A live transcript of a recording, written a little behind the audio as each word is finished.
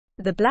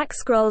The Black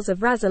Scrolls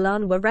of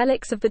Rassilon were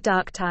relics of the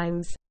Dark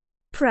Times.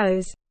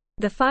 Pros.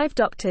 The Five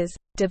Doctors,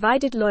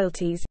 divided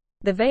loyalties.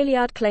 The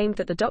Valeyard claimed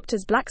that the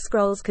Doctor's Black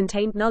Scrolls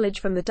contained knowledge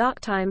from the Dark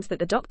Times that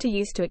the Doctor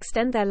used to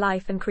extend their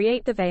life and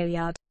create the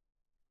Valeyard.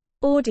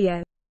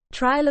 Audio.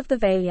 Trial of the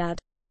Valeyard.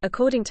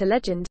 According to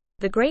legend,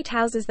 the great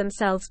houses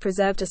themselves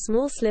preserved a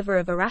small sliver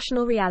of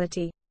irrational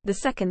reality, the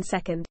second,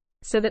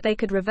 so that they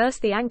could reverse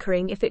the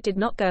anchoring if it did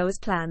not go as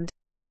planned.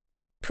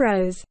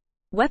 Pros.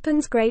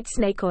 Weapons-grade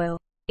snake oil.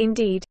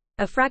 Indeed,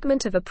 a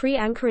fragment of a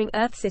pre-anchoring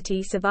Earth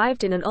city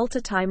survived in an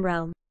alter-time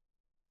realm.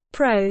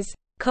 Pros.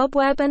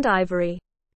 Cobweb and ivory.